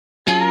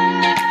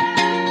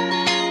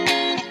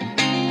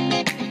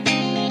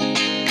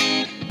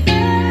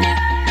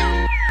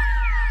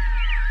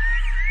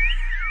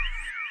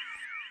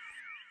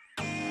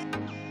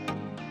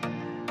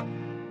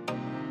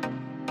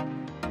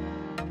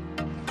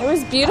It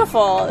was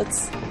beautiful.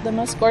 It's the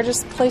most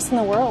gorgeous place in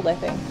the world, I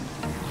think.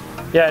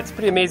 Yeah, it's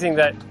pretty amazing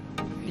that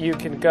you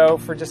can go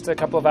for just a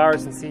couple of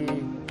hours and see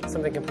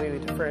something completely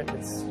different.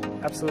 It's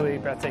absolutely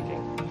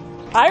breathtaking.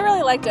 I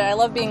really liked it. I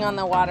love being on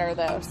the water,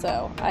 though,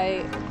 so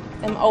I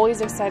am always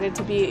excited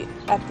to be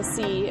at the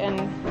sea,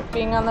 and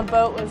being on the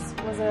boat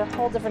was a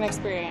whole different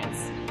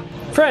experience.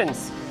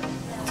 Friends,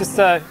 just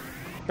a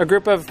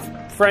group of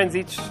friends,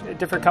 each a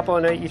different couple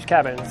in each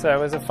cabin, so it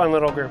was a fun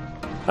little group.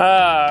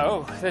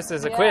 Oh, this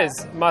is a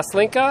quiz.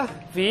 Maslinka,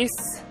 Vis,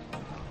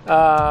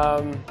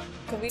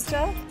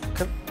 Kavicha?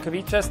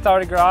 Kavicha,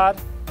 Starigrad,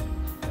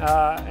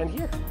 and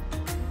here,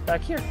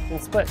 back here in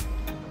Split.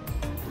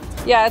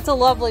 Yeah, it's a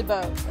lovely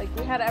boat. Like,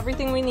 we had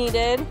everything we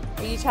needed.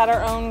 We each had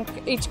our own,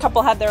 each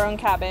couple had their own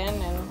cabin,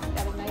 and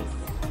got a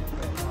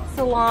nice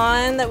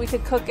salon that we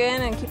could cook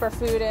in and keep our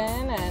food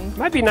in. And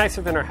might be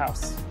nicer than our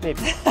house,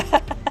 maybe.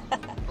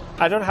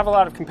 I don't have a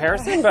lot of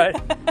comparison, but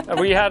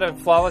we had a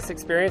flawless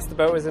experience. The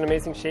boat was in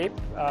amazing shape.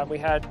 We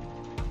had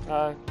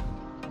a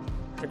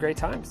great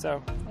time,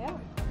 so yeah,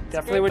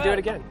 definitely would do it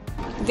again.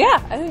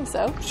 Yeah, I think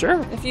so.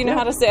 Sure. If you know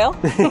how to sail.